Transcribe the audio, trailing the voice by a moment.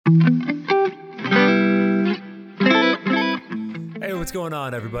What's going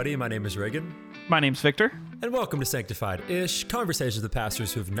on, everybody? My name is Reagan. My name's Victor. And welcome to Sanctified-ish, conversations with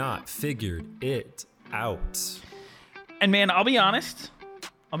pastors who have not figured it out. And man, I'll be honest.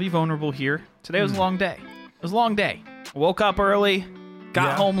 I'll be vulnerable here. Today was a long day. It was a long day. Woke up early,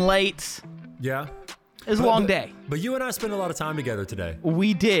 got home late. Yeah. It was a long day. But you and I spent a lot of time together today.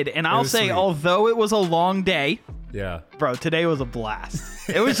 We did. And I'll say, sweet. Although it was a long day, Yeah. bro, today was a blast.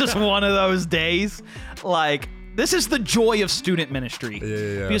 It was just one of those days. Like, this is the joy of student ministry.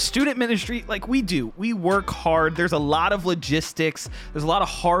 Yeah. Because student ministry, like we work hard. There's a lot of logistics. There's a lot of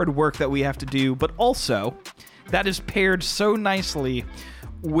hard work that we have to do. But also, that is paired so nicely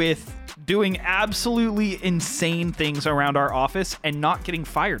with doing absolutely insane things around our office and not getting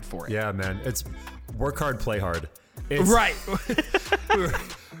fired for it. Yeah, man. It's work hard, play hard. Right.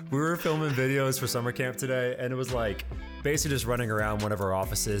 We were filming videos for summer camp today, and it was like basically just running around one of our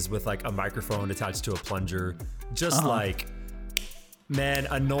offices with like a microphone attached to a plunger, just like, man,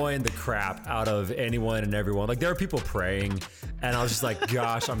 annoying the crap out of anyone and everyone. Like, there were people praying, and I was just like,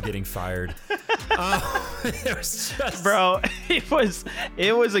 gosh, I'm getting fired. It was just, Bro, it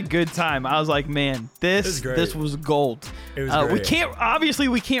was a good time. I was like, man, this was gold. It was great.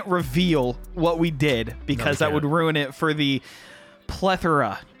 We can't reveal what we did because that would ruin it for the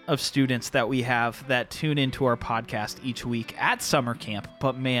plethora of students that we have that tune into our podcast each week at summer camp.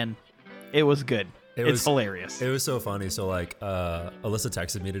 But man, it was good. It's hilarious. It was so funny. So like, Alyssa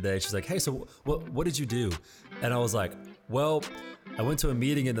texted me today. She's like, hey, so what did you do? And I was like, well, I went to a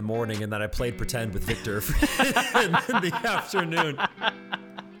meeting in the morning and then I played pretend with Victor in the afternoon.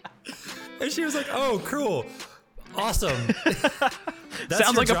 And she was like, oh, cool. Awesome.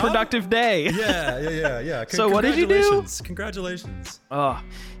 Sounds like a productive day. Yeah. So what did you do? Congratulations.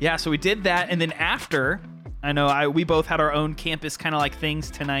 Yeah, so we did that. And then after, I know we both had our own campus kind of like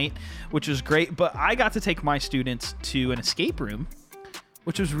things tonight, which was great. But I got to take my students to an escape room,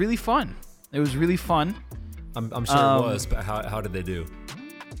 which was really fun. It was really fun. I'm sure it was, but how did they do?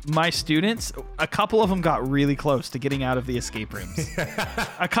 My students, a couple of them got really close to getting out of the escape rooms.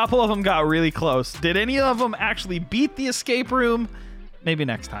 A couple of them got really close. Did any of them actually beat the escape room? Maybe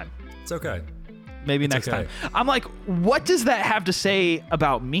next time. It's okay. Maybe next time. I'm like, what does that have to say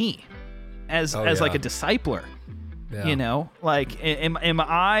about me as like a discipler? Yeah. You know, like,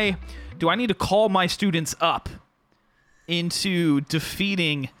 do I need to call my students up into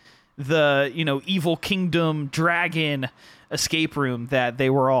defeating the, evil kingdom dragon escape room that they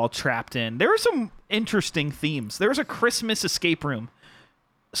were all trapped in? There were some interesting themes. There was a Christmas escape room.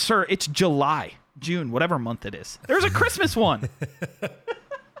 Sir, it's June, whatever month it is. There's a Christmas one.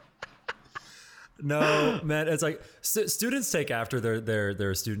 No, man, it's like students take after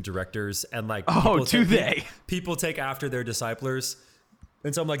their student directors, and like, people take after their disciplers.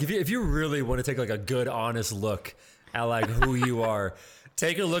 And so I'm like, if you really want to take like a good, honest look at like who you are,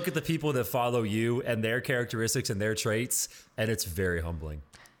 take a look at the people that follow you and their characteristics and their traits, and it's very humbling.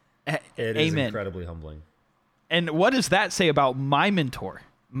 It is incredibly humbling. And what does that say about my mentor,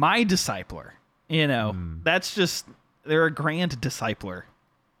 my discipler? That's just, they're a grand discipler,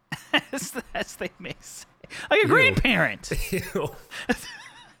 as they may say. Like a grandparent. Ew.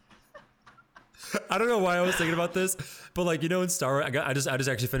 I don't know why I was thinking about this, but like, in Star Wars, I just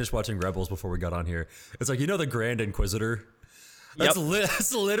actually finished watching Rebels before we got on here. It's like, the Grand Inquisitor. That's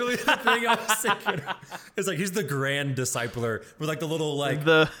literally the thing I was thinking. It's like, he's the grand discipler with like the little like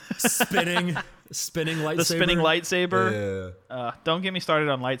the spinning lightsaber. The spinning lightsaber. Yeah. Don't get me started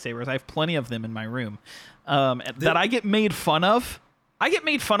on lightsabers. I have plenty of them in my room. That I get made fun of. I get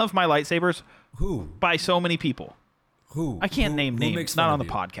made fun of my lightsabers. Who? By so many people. Who? I can't name names. Not on the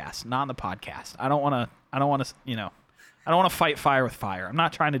podcast. Not on the podcast. I don't want to fight fire with fire. I'm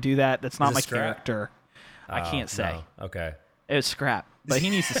not trying to do that. That's not my character. I can't say. No. Okay. It was Scrap, but he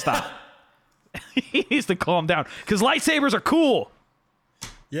needs to stop. He needs to calm down because lightsabers are cool.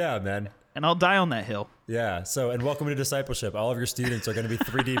 Yeah, man. And I'll die on that hill. Yeah. So, and welcome to Discipleship. All of your students are going to be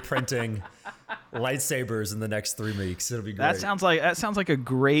 3D printing lightsabers in the next 3 weeks. It'll be great. That sounds like a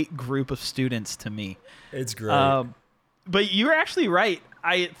great group of students to me. It's great. But you're actually right.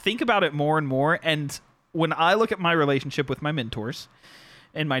 I think about it more and more, and when I look at my relationship with my mentors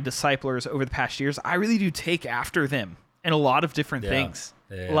and my disciplers over the past years, I really do take after them in a lot of different things.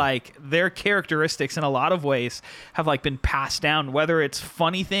 Yeah. Like, their characteristics in a lot of ways have like been passed down, whether it's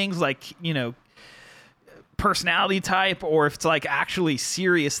funny things like, personality type, or if it's like actually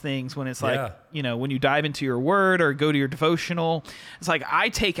serious things when it's like, when you dive into your word or go to your devotional. It's like, I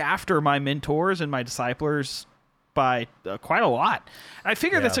take after my mentors and my disciplers by quite a lot. And I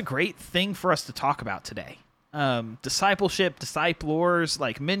figure that's a great thing for us to talk about today. discipleship, disciplers,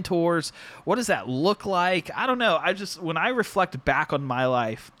 like mentors. What does that look like? I don't know. When I reflect back on my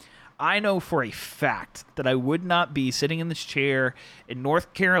life, I know for a fact that I would not be sitting in this chair in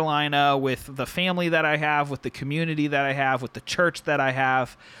North Carolina with the family that I have, with the community that I have, with the church that I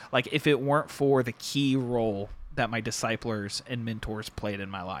have, like if it weren't for the key role that my disciplers and mentors played in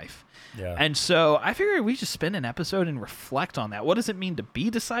my life. Yeah. And so I figured we just spend an episode and reflect on that. What does it mean to be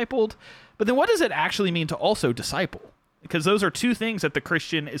discipled? But then what does it actually mean to also disciple? Because those are two things that the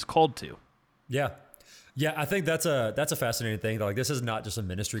Christian is called to. Yeah. Yeah, I think that's a fascinating thing. Like, this is not just a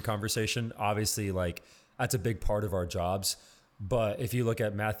ministry conversation. Obviously, like, that's a big part of our jobs. But if you look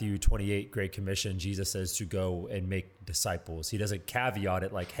at Matthew 28, Great Commission, Jesus says to go and make disciples. He doesn't caveat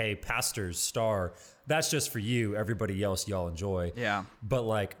it like, hey, pastors, star, that's just for you. Everybody else, y'all enjoy. Yeah. But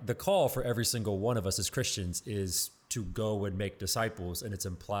like the call for every single one of us as Christians is to go and make disciples. And it's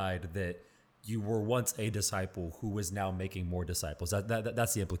implied that you were once a disciple who is now making more disciples.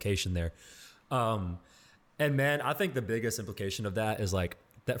 That's the implication there. And man, I think the biggest implication of that is like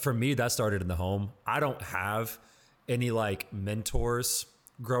that for me, that started in the home. I don't have any like mentors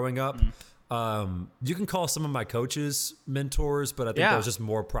growing up. You can call some of my coaches mentors, but I think there was just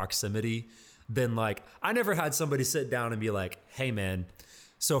more proximity than like, I never had somebody sit down and be like, hey man,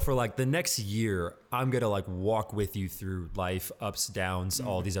 so for like the next year, I'm going to like walk with you through life, ups, downs,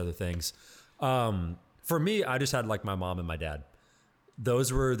 all these other things. For me, I just had like my mom and my dad.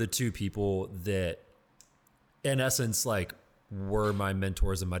 Those were the two people that in essence, like were my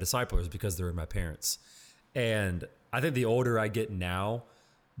mentors and my disciplers because they were my parents. And I think the older I get now,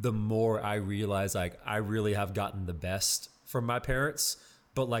 the more I realize like I really have gotten the best from my parents,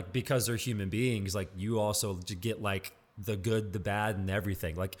 but like, because they're human beings, like you also get like the good, the bad, and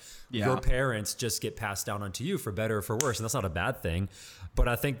everything. Like your parents just get passed down onto you for better or for worse. And that's not a bad thing. But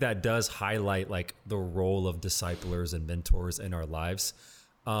I think that does highlight like the role of disciplers and mentors in our lives.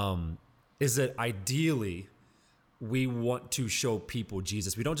 Is that ideally we want to show people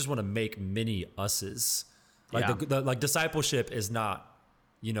Jesus. We don't just want to make many us's. Like like discipleship is not,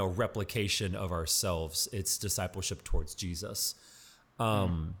 replication of ourselves. It's discipleship towards Jesus.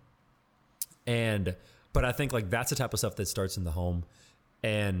 But I think like that's the type of stuff that starts in the home.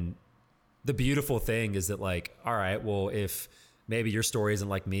 And the beautiful thing is that like, all right, well, if maybe your story isn't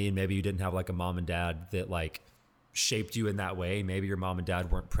like me and maybe you didn't have like a mom and dad that like shaped you in that way. Maybe your mom and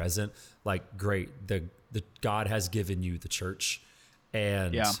dad weren't present. Like, great. The God has given you the church.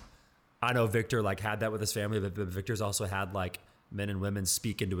 And I know Victor like had that with his family, but Victor's also had like men and women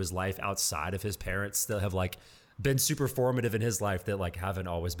speak into his life outside of his parents that have like been super formative in his life that like haven't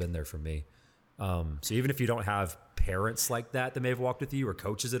always been there for me. So even if you don't have parents like that may have walked with you or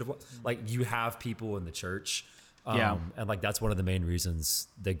coaches that have, like you have people in the church. And like, that's one of the main reasons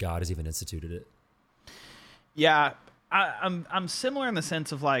that God has even instituted it. Yeah. I'm similar in the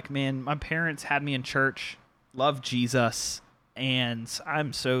sense of like, man, my parents had me in church, loved Jesus, and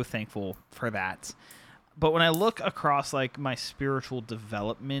I'm so thankful for that. But when I look across like my spiritual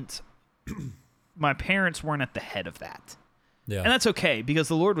development, my parents weren't at the head of that. Yeah. And that's okay, because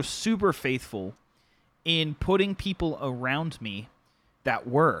the Lord was super faithful in putting people around me that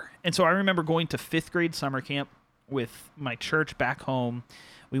were. And so I remember going to 5th grade summer camp with my church back home.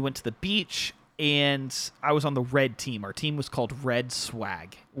 We went to the beach, and I was on the red team. Our team was called Red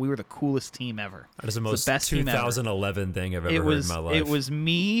Swag. We were the coolest team ever. That is the most best 2011 thing I've ever heard in my life. It was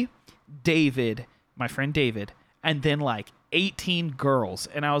me, David, my friend David, and then like 18 girls.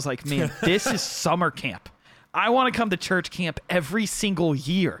 And I was like, man, this is summer camp. I want to come to church camp every single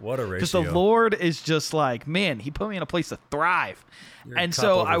year. What a ratio. Because the Lord is just like, man, he put me in a place to thrive. And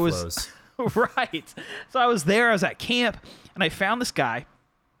so I was, right. So I was there, I was at camp, and I found this guy.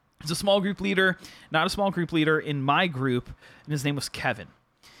 He's a small group leader, not a small group leader in my group, and his name was Kevin.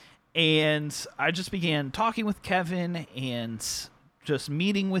 And I just began talking with Kevin and just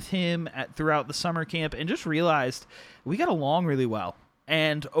meeting with him throughout the summer camp, and just realized we got along really well.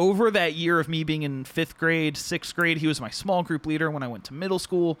 And over that year of me being in 5th grade, 6th grade, he was my small group leader when I went to middle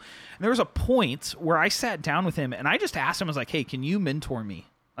school. And there was a point where I sat down with him and I just asked him, I was like, hey, can you mentor me?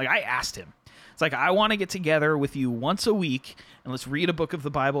 Like, I asked him. It's like, I want to get together with you once a week and let's read a book of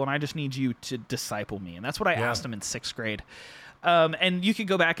the Bible, and I just need you to disciple me. And that's what I asked him in 6th grade. And you could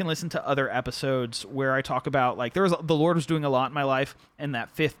go back and listen to other episodes where I talk about, like, the Lord was doing a lot in my life in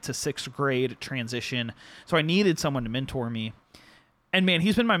that 5th to 6th grade transition. So I needed someone to mentor me. And man,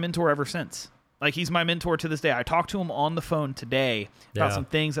 he's been my mentor ever since. Like, he's my mentor to this day. I talked to him on the phone today about some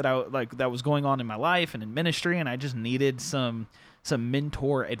things that was going on in my life and in ministry, and I just needed some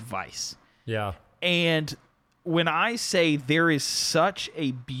mentor advice. Yeah. And when I say there is such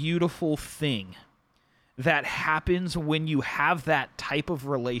a beautiful thing that happens when you have that type of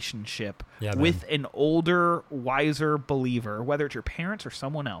relationship Yeah, with an older, wiser believer, whether it's your parents or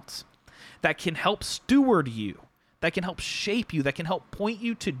someone else, that can help steward you, that can help shape you, that can help point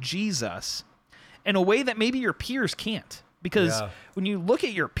you to Jesus in a way that maybe your peers can't. Because when you look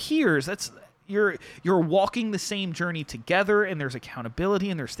at your peers, that's you're walking the same journey together, and there's accountability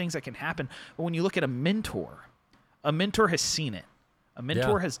and there's things that can happen. But when you look at a mentor has seen it. A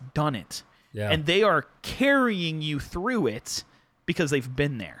mentor has done it. Yeah. And they are carrying you through it because they've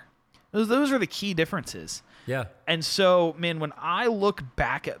been there. Those are the key differences. Yeah. And so, man, when I look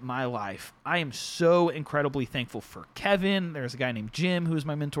back at my life, I am so incredibly thankful for Kevin. There's a guy named Jim who was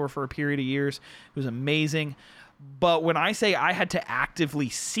my mentor for a period of years, who's amazing. But when I say I had to actively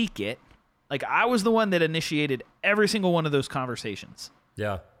seek it, like I was the one that initiated every single one of those conversations.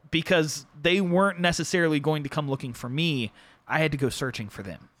 Yeah. Because they weren't necessarily going to come looking for me. I had to go searching for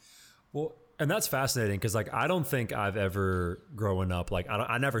them. Well, and that's fascinating because, like, I don't think I've ever growing up, like,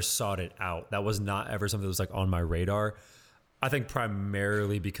 I never sought it out. That was not ever something that was, like, on my radar. I think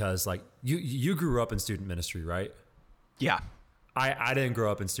primarily because, like, you grew up in student ministry, right? Yeah. I didn't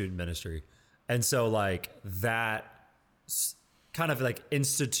grow up in student ministry. And so, like, that kind of, like,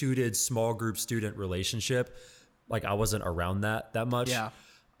 instituted small group student relationship, like, I wasn't around that much. Yeah.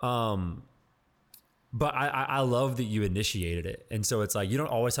 But I love that you initiated it. And so it's like, you don't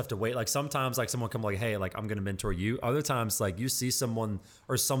always have to wait. Like sometimes like someone come like, hey, like I'm going to mentor you. Other times like you see someone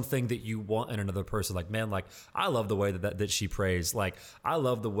or something that you want in another person. Like, man, like I love the way that she prays. Like I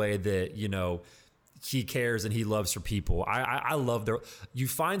love the way that, you know, he cares and he loves for people. I love you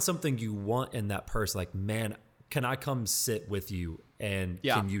find something you want in that person. Like, man, can I come sit with you and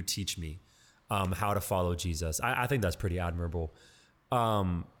can you teach me how to follow Jesus? I think that's pretty admirable.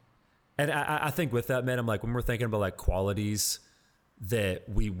 And I think with that, man, I'm like, when we're thinking about like qualities that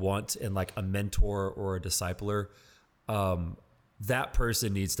we want in like a mentor or a discipler, that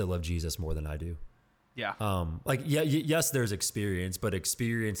person needs to love Jesus more than I do. Yeah. Yes, there's experience, but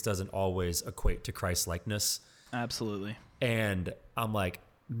experience doesn't always equate to Christ likeness. Absolutely. And I'm like,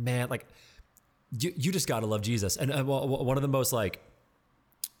 man, like you just got to love Jesus. And one of the most like,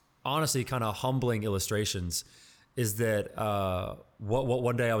 honestly, kind of humbling illustrations is that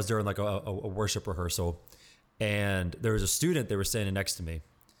one day I was during like a worship rehearsal, and there was a student that was standing next to me,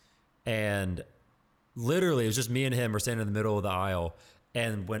 and literally it was just me and him were standing in the middle of the aisle.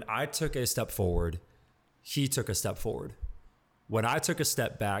 And when I took a step forward, he took a step forward. When I took a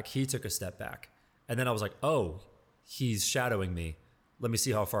step back, he took a step back. And then I was like, oh, he's shadowing me. Let me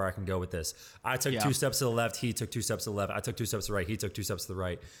see how far I can go with this. I took 2 steps to the left. He took 2 steps to the left. I took 2 steps to the right. He took 2 steps to the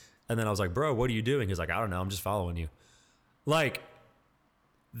right. And then I was like, bro, what are you doing? He's like, I don't know. I'm just following you. Like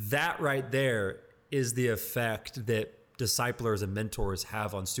that right there is the effect that disciplers and mentors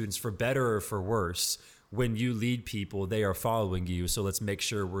have on students, for better or for worse. When you lead people, they are following you. So let's make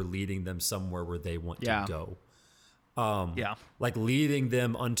sure we're leading them somewhere where they want to go. Like leading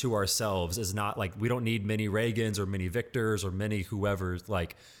them unto ourselves is not like, we don't need many Reagans or many Victors or many whoever's.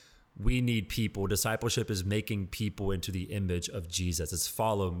 Like, we need people. Discipleship is making people into the image of Jesus. It's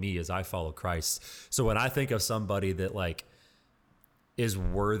follow me as I follow Christ. So when I think of somebody that like is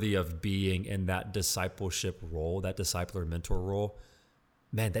worthy of being in that discipleship role, that discipler mentor role,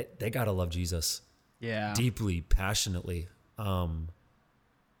 man, they got to love Jesus. Yeah. Deeply, passionately.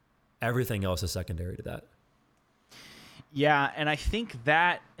 Everything else is secondary to that. Yeah. And I think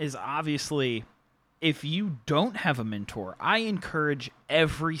that is obviously, if you don't have a mentor, I encourage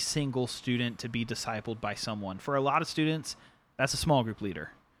every single student to be discipled by someone. For a lot of students, that's a small group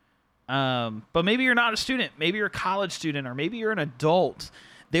leader. But maybe you're not a student. Maybe you're a college student, or maybe you're an adult.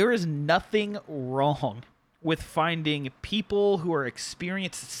 There is nothing wrong with finding people who are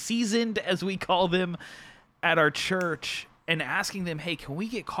experienced, seasoned, as we call them, at our church, and asking them, hey, can we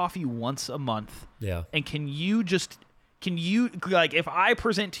get coffee once a month? Yeah. And can you, like, if I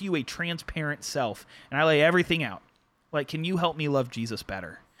present to you a transparent self and I lay everything out, like, can you help me love Jesus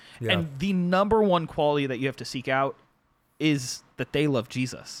better? Yeah. And the number one quality that you have to seek out is that they love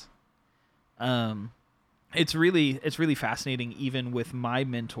Jesus. It's really fascinating. Even with my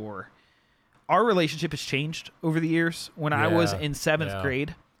mentor, our relationship has changed over the years. When I was in 7th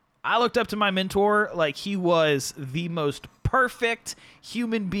grade, I looked up to my mentor like he was the most perfect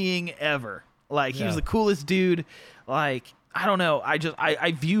human being ever. Like, he was the coolest dude. Like, I don't know.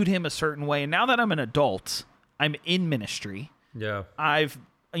 I viewed him a certain way. And now that I'm an adult, I'm in ministry. Yeah. I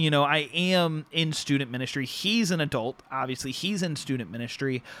am in student ministry. He's an adult. Obviously, he's in student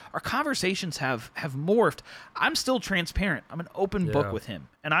ministry. Our conversations have morphed. I'm still transparent. I'm an open book with him.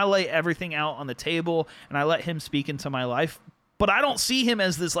 And I lay everything out on the table, and I let him speak into my life. But I don't see him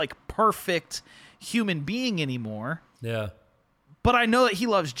as this, like, perfect human being anymore. Yeah. But I know that he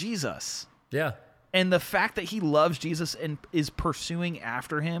loves Jesus. Yeah. And the fact that he loves Jesus and is pursuing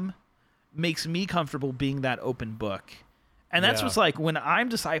after him makes me comfortable being that open book. And that's what's like when I'm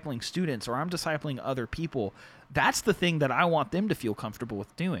discipling students or I'm discipling other people, that's the thing that I want them to feel comfortable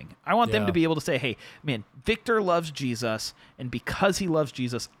with doing. I want them to be able to say, hey, man, Victor loves Jesus, and because he loves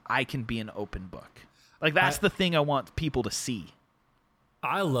Jesus, I can be an open book. Like, that's the thing I want people to see.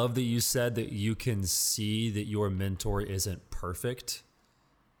 I love that you said that you can see that your mentor isn't perfect,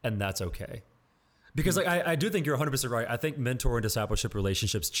 and that's okay. Because like I do think you're 100% right. I think mentor and discipleship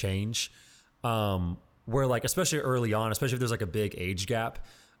relationships change. Where like, especially early on, especially if there's like a big age gap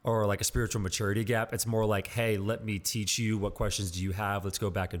or like a spiritual maturity gap, it's more like, hey, let me teach you. What questions do you have? Let's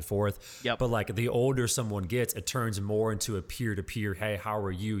go back and forth. Yep. But like the older someone gets, it turns more into a peer-to-peer, hey, how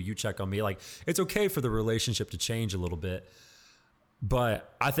are you? You check on me. Like, it's okay for the relationship to change a little bit.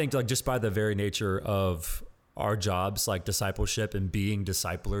 But I think like just by the very nature of our jobs, like discipleship and being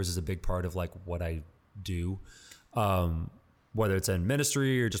disciplers is a big part of like what I do. Whether it's in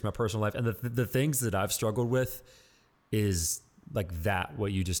ministry or just my personal life. And the things that I've struggled with is like that,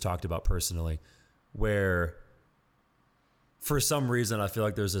 what you just talked about personally, where for some reason I feel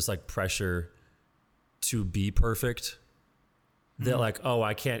like there's this like pressure to be perfect that like, oh,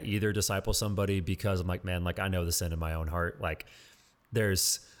 I can't either disciple somebody because I'm like, man, like I know the sin in my own heart. Like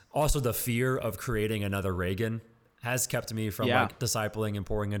there's also the fear of creating another Reagan has kept me from like discipling and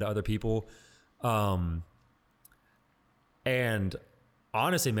pouring into other people. And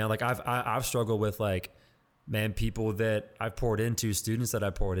honestly, man, like I've struggled with like, man, people that I've poured into, students that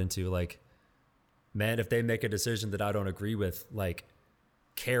I poured into, like, man, if they make a decision that I don't agree with, like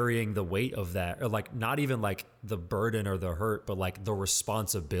carrying the weight of that, or like not even like the burden or the hurt, but like the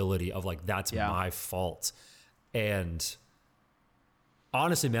responsibility of like, that's my fault. And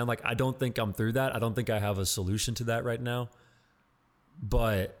honestly, man, like I don't think I'm through that. I don't think I have a solution to that right now,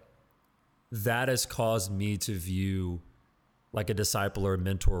 but that has caused me to view like a disciple or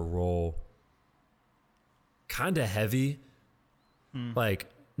mentor role kind of heavy, like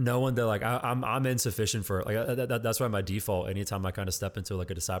knowing that like I'm insufficient for like that's why my default anytime I kind of step into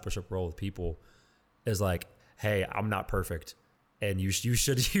like a discipleship role with people is like, hey, I'm not perfect, and you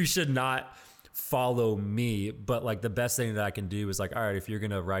should not follow me, but like the best thing that I can do is like, all right, if you're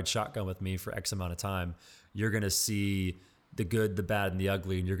gonna ride shotgun with me for X amount of time, you're gonna see the good, the bad, and the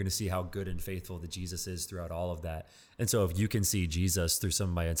ugly, and you're going to see how good and faithful that Jesus is throughout all of that. And so if you can see Jesus through some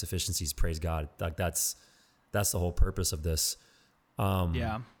of my insufficiencies, praise God. Like that's the whole purpose of this. But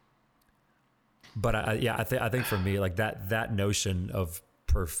I think for me, like that notion of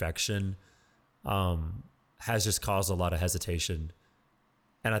perfection has just caused a lot of hesitation,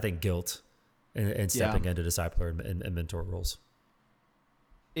 and I think guilt in stepping into discipler and mentor roles.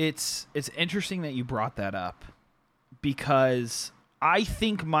 It's interesting that you brought that up, because I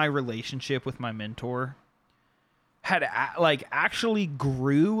think my relationship with my mentor had actually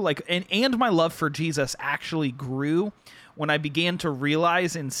grew, like, and my love for Jesus actually grew when I began to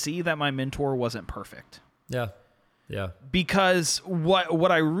realize and see that my mentor wasn't perfect. Yeah. Because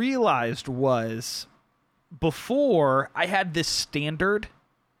what I realized was, before I had this standard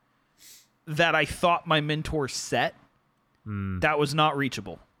that I thought my mentor set that was not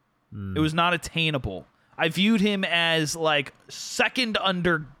reachable. It was not attainable. I viewed him as like second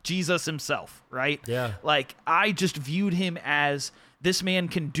under Jesus himself, right? Yeah. Like I just viewed him as, this man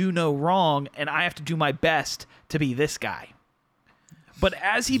can do no wrong and I have to do my best to be this guy. But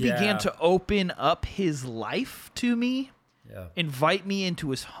as he began to open up his life to me, invite me into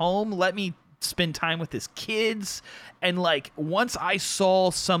his home, let me spend time with his kids, and like once I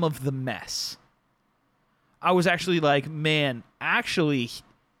saw some of the mess, I was actually like, man, actually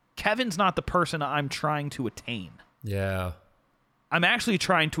Kevin's not the person I'm trying to attain. Yeah. I'm actually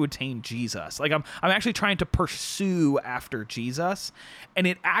trying to attain Jesus. Like I'm actually trying to pursue after Jesus. And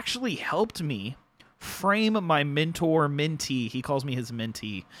it actually helped me frame my mentor, mentee, he calls me his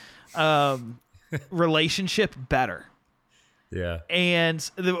mentee, relationship better. Yeah. And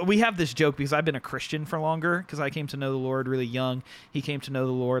we have this joke because I've been a Christian for longer, because I came to know the Lord really young. He came to know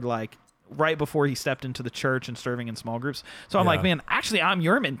the Lord like right before he stepped into the church and serving in small groups. So I'm like, man, actually I'm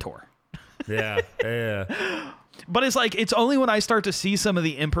your mentor. Yeah. But it's like, it's only when I start to see some of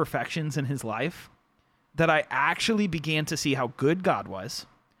the imperfections in his life that I actually began to see how good God was,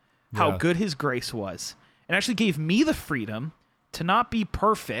 how good his grace was, and actually gave me the freedom to not be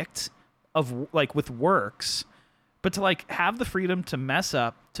perfect of like with works, but to like have the freedom to mess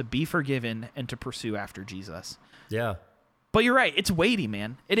up, to be forgiven, and to pursue after Jesus. Yeah. But you're right. It's weighty,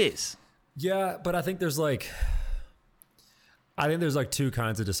 man. It is. Yeah. But I think there's like, I think there's like two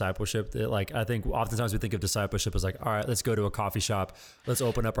kinds of discipleship that like, I think oftentimes we think of discipleship as like, all right, let's go to a coffee shop. Let's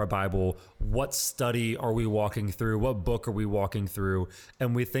open up our Bible. What study are we walking through? What book are we walking through?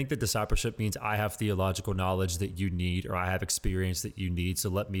 And we think that discipleship means I have theological knowledge that you need, or I have experience that you need.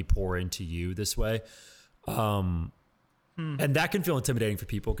 So let me pour into you this way. And that can feel intimidating for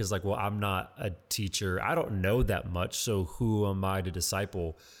people because like, well, I'm not a teacher. I don't know that much. So who am I to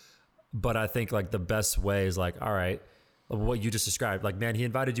disciple? But I think like the best way is like, all right, what you just described, like, man, he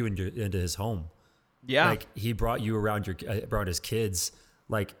invited you into his home. Yeah. Like he brought you around around his kids.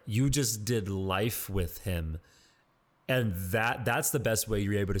 Like you just did life with him. And that's the best way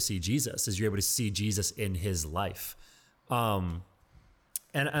you're able to see Jesus, is you're able to see Jesus in his life. And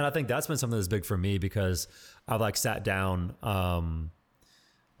I think that's been something that's big for me because I've like sat down,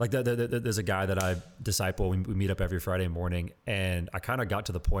 like there's a guy that I disciple. We meet up every Friday morning, and I kind of got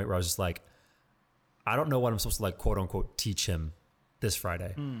to the point where I was just like, I don't know what I'm supposed to like quote unquote teach him this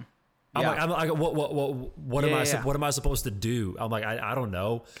Friday. I'm like, what am I supposed to do? I'm like, I don't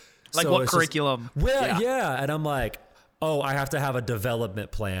know. Like So what it's curriculum? just, yeah. And I'm like, oh, I have to have a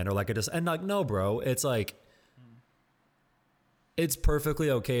development plan or like and like, no, bro, it's like, it's perfectly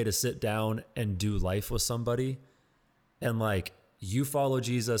okay to sit down and do life with somebody. And like, you follow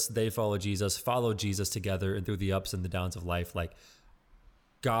Jesus, they follow Jesus together, and through the ups and the downs of life, like,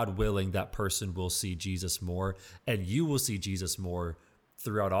 God willing, that person will see Jesus more, and you will see Jesus more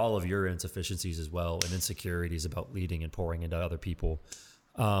throughout all of your insufficiencies as well, and insecurities about leading and pouring into other people.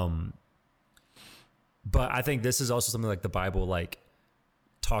 But I think this is also something like the Bible like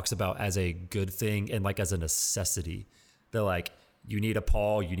talks about as a good thing and like as a necessity. They're like, you need a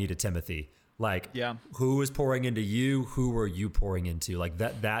Paul, you need a Timothy. Like, who is pouring into you? Who are you pouring into? Like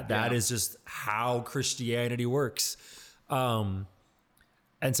that is just how Christianity works. And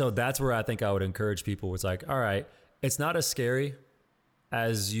so that's where I think I would encourage people. It's like, all right, it's not as scary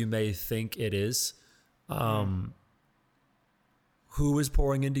as you may think it is. Who is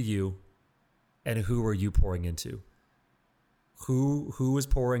pouring into you, and who are you pouring into? Who is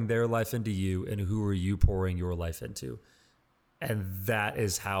pouring their life into you, and who are you pouring your life into? And that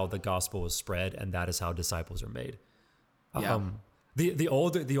is how the gospel is spread, and that is how disciples are made. The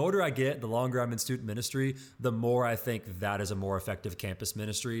older I get, the longer I'm in student ministry, the more I think that is a more effective campus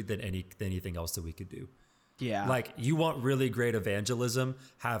ministry than anything else that we could do. Yeah. Like, you want really great evangelism,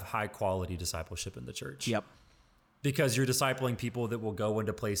 have high quality discipleship in the church. Yep. Because you're discipling people that will go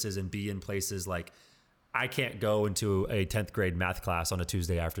into places and be in places like, I can't go into a 10th grade math class on a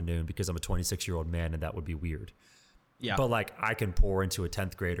Tuesday afternoon because I'm a 26-year-old man, and that would be weird. Yeah. But like, I can pour into a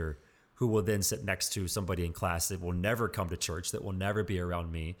 10th grader who will then sit next to somebody in class that will never come to church, that will never be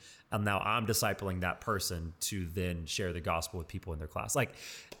around me. And now I'm discipling that person to then share the gospel with people in their class. Like,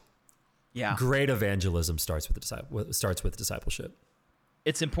 great evangelism starts with discipleship.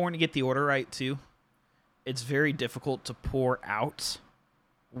 It's important to get the order right too. It's very difficult to pour out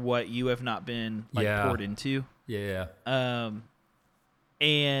what you have not been poured into. Yeah.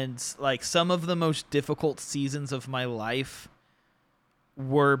 And like some of the most difficult seasons of my life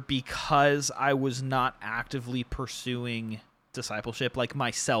were because I was not actively pursuing discipleship, like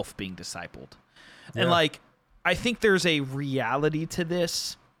myself being discipled. And like, I think there's a reality to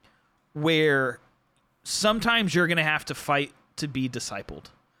this where sometimes you're going to have to fight to be discipled.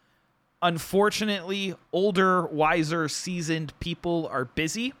 Unfortunately, older, wiser, seasoned people are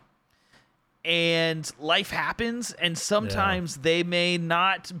busy. And life happens, and sometimes they may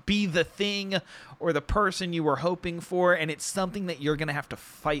not be the thing or the person you were hoping for, and it's something that you're going to have to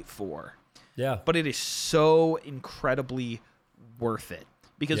fight for. Yeah. But it is so incredibly worth it.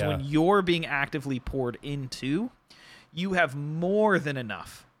 Because when you're being actively poured into, you have more than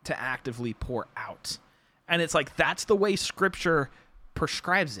enough to actively pour out. And it's like, that's the way Scripture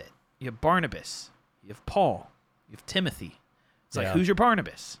prescribes it. You have Barnabas, you have Paul, you have Timothy. It's like, who's your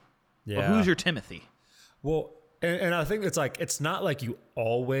Barnabas? Yeah. Well, who's your Timothy? Well, and I think it's like, it's not like you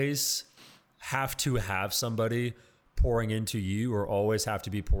always have to have somebody pouring into you or always have to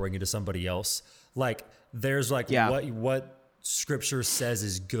be pouring into somebody else. Like, there's like what Scripture says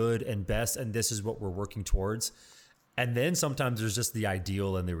is good and best, and this is what we're working towards. And then sometimes there's just the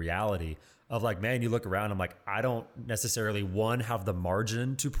ideal and the reality of like, man, you look around, I'm like, I don't necessarily, have the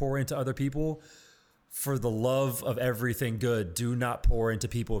margin to pour into other people. For the love of everything good, do not pour into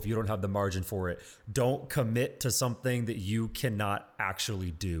people if you don't have the margin for it. Don't commit to something that you cannot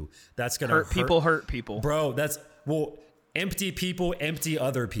actually do. That's going to hurt people. Bro, empty people, empty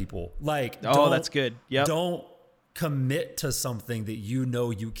other people. Like, that's good. Yep. Don't commit to something that you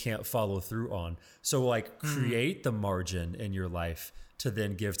know you can't follow through on. So like, create the margin in your life to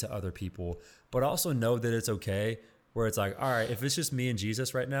then give to other people, but also know that it's okay where it's like, all right, if it's just me and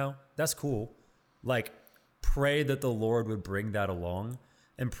Jesus right now, that's cool. Like, pray that the Lord would bring that along,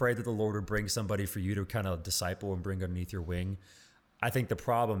 and pray that the Lord would bring somebody for you to kind of disciple and bring underneath your wing. I think the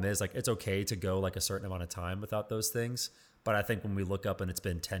problem is, like, it's okay to go like a certain amount of time without those things. But I think when we look up and it's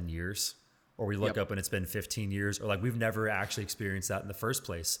been 10 years, or we look up and it's been 15 years, or like we've never actually experienced that in the first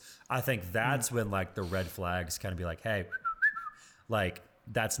place, I think that's when like the red flags kind of be like, hey, like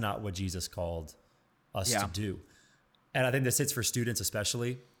that's not what Jesus called us to do. And I think this hits for students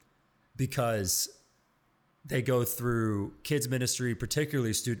especially because they go through kids ministry,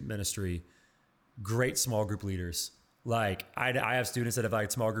 particularly student ministry, great small group leaders. Like I have students that have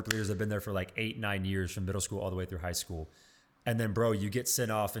like small group leaders that have been there for like 8-9 years from middle school all the way through high school. And then bro, you get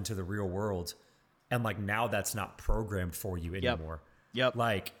sent off into the real world and like now that's not programmed for you anymore. Yep.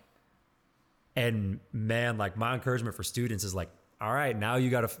 Like, and man, like my encouragement for students is like, all right, now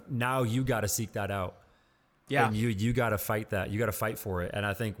you gotta seek that out. Yeah. And you gotta fight that. You gotta fight for it. And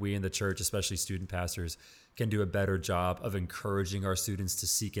I think we in the church, especially student pastors, can do a better job of encouraging our students to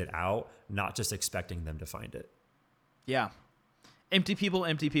seek it out, not just expecting them to find it. Yeah. Empty people,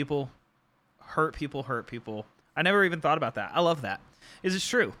 hurt people. I never even thought about that. I love that. It's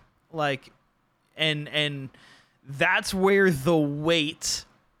true. Like, and that's where the weight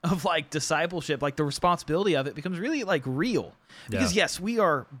of like discipleship, like the responsibility of it becomes really like real. Because yes, we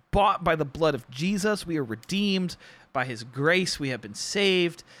are bought by the blood of Jesus. We are redeemed by his grace. We have been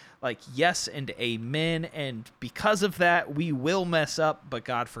saved. Like, yes and amen. And because of that, we will mess up, but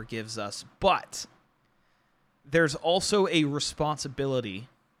God forgives us. But there's also a responsibility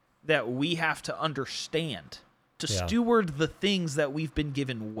that we have to understand to steward the things that we've been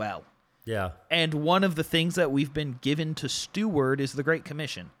given well. Yeah. And one of the things that we've been given to steward is the Great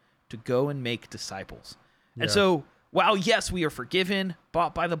Commission, to go and make disciples. Yeah. And so, while yes, we are forgiven,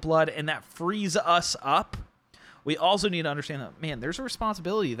 bought by the blood, and that frees us up, we also need to understand that, man, there's a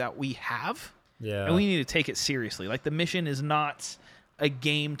responsibility that we have, and we need to take it seriously. Like, the mission is not a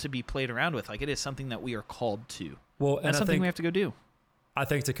game to be played around with. Like, it is something that we are called to. Well, and that's something we have to go do. I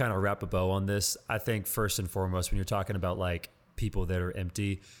think to kind of wrap a bow on this, I think first and foremost, when you're talking about like people that are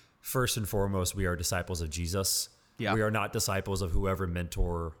empty, first and foremost, we are disciples of Jesus. Yeah. We are not disciples of whoever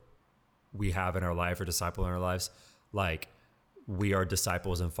mentor we have in our life or disciple in our lives. Like, we are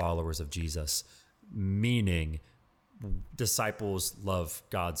disciples and followers of Jesus, meaning disciples love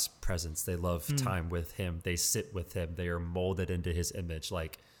God's presence. They love time with him. They sit with him. They are molded into his image.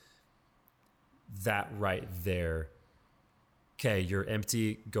 Like, that right there. Okay, you're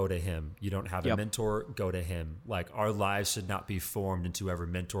empty, go to him. You don't have a mentor, go to him. Like, our lives should not be formed into whoever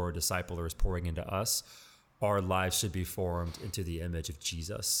mentor or discipler is pouring into us. Our lives should be formed into the image of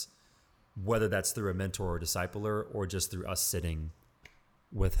Jesus, whether that's through a mentor or discipler or just through us sitting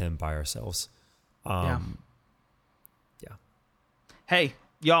with him by ourselves. Yeah. Hey,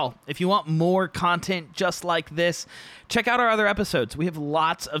 y'all, if you want more content just like this, check out our other episodes. We have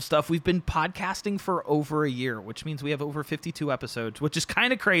lots of stuff. We've been podcasting for over a year, which means we have over 52 episodes, which is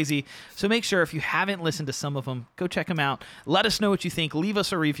kind of crazy. So make sure if you haven't listened to some of them, go check them out. Let us know what you think. Leave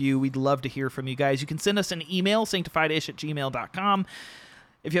us a review. We'd love to hear from you guys. You can send us an email, sanctifiedish@gmail.com.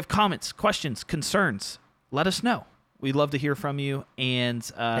 If you have comments, questions, concerns, let us know. We'd love to hear from you and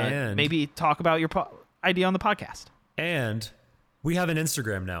maybe talk about your idea on the podcast. And we have an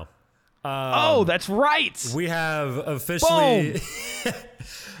Instagram now. That's right. We have officially.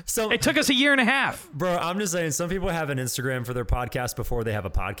 So it took us a year and a half. Bro, I'm just saying, some people have an Instagram for their podcast before they have a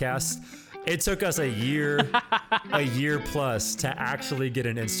podcast. It took us a year plus to actually get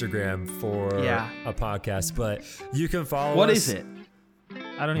an Instagram for a podcast. But you can follow us. What is it?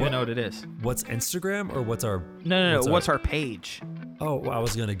 I don't even know what it is. What's Instagram or what's our... No. What's our page? Oh, well, I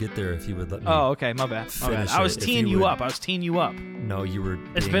was going to get there if you would let me. Oh, okay. My bad. I was teeing you up. No, you were...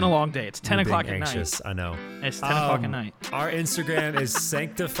 It's been a long day. It's 10 o'clock at night. I know. It's 10 o'clock at night. Our Instagram is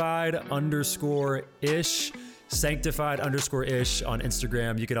sanctified_ish. Sanctified_ish on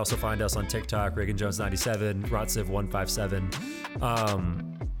Instagram. You can also find us on TikTok, Reagan Jones 97, Rotsiv 157.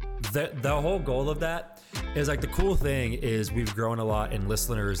 The whole goal of that is, like, the cool thing is we've grown a lot in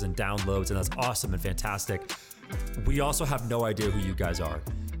listeners and downloads, and that's awesome and fantastic. We also have no idea who you guys are,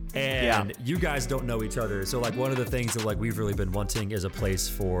 and you guys don't know each other. So, like, one of the things that, like, we've really been wanting is a place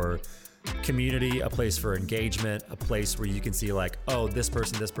for community, a place for engagement, a place where you can see, like, oh, this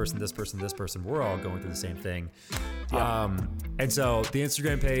person, we're all going through the same thing. And so the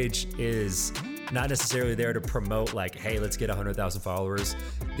Instagram page is not necessarily there to promote, like, hey, let's get 100,000 followers.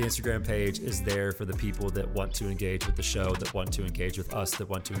 The Instagram page is there for the people that want to engage with the show, that want to engage with us, that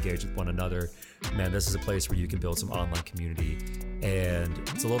want to engage with one another. Man, this is a place where you can build some online community, and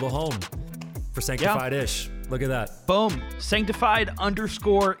it's a little home for Sanctified-ish. Look at that. Boom.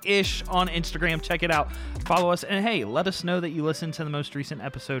 Sanctified_ish on Instagram. Check it out. Follow us. And hey, let us know that you listened to the most recent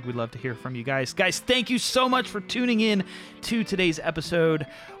episode. We'd love to hear from you guys. Guys, thank you so much for tuning in to today's episode.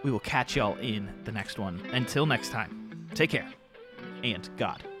 We will catch y'all in the next one. Until next time, take care and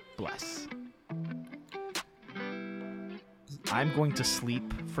God bless. I'm going to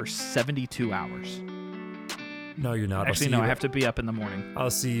sleep for 72 hours. No, you're not. Actually, no, I have to be up in the morning. I'll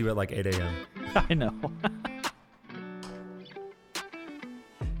see you at like 8 a.m. I know.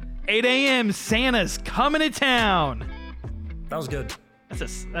 8 a.m. Santa's coming to town. That was good.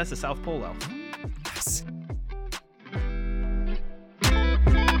 That's a South Pole elf. Yes.